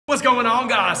What's going on,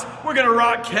 guys? We're gonna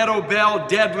rock kettlebell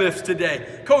deadlifts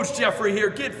today. Coach Jeffrey here,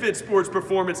 Get Fit Sports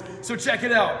Performance. So check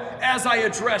it out. As I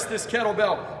address this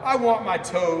kettlebell, I want my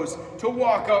toes to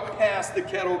walk up past the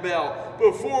kettlebell.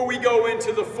 Before we go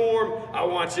into the form, I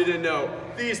want you to know,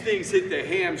 these things hit the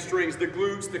hamstrings, the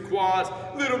glutes, the quads,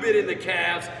 a little bit in the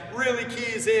calves, really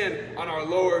keys in on our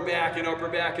lower back and upper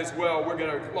back as well. We're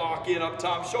gonna lock in up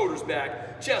top, shoulders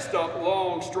back, chest up,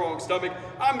 long, strong stomach.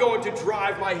 I'm going to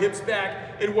drive my hips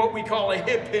back in what we call a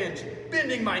hip hinge,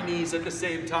 bending my knees at the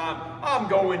same time. I'm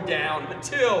going down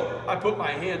until I put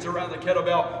my hands around the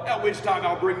kettlebell, at which time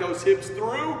I'll bring those hips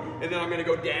through, and then I'm gonna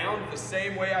go down the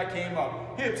same way I came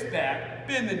up. Hips back,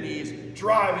 bend the knees,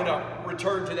 drive it up,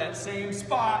 return to that same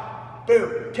spot.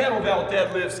 Boom, kettlebell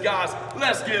deadlifts, guys.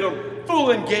 Let's get them.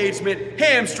 Full engagement,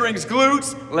 hamstrings,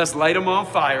 glutes. Let's light them on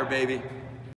fire, baby.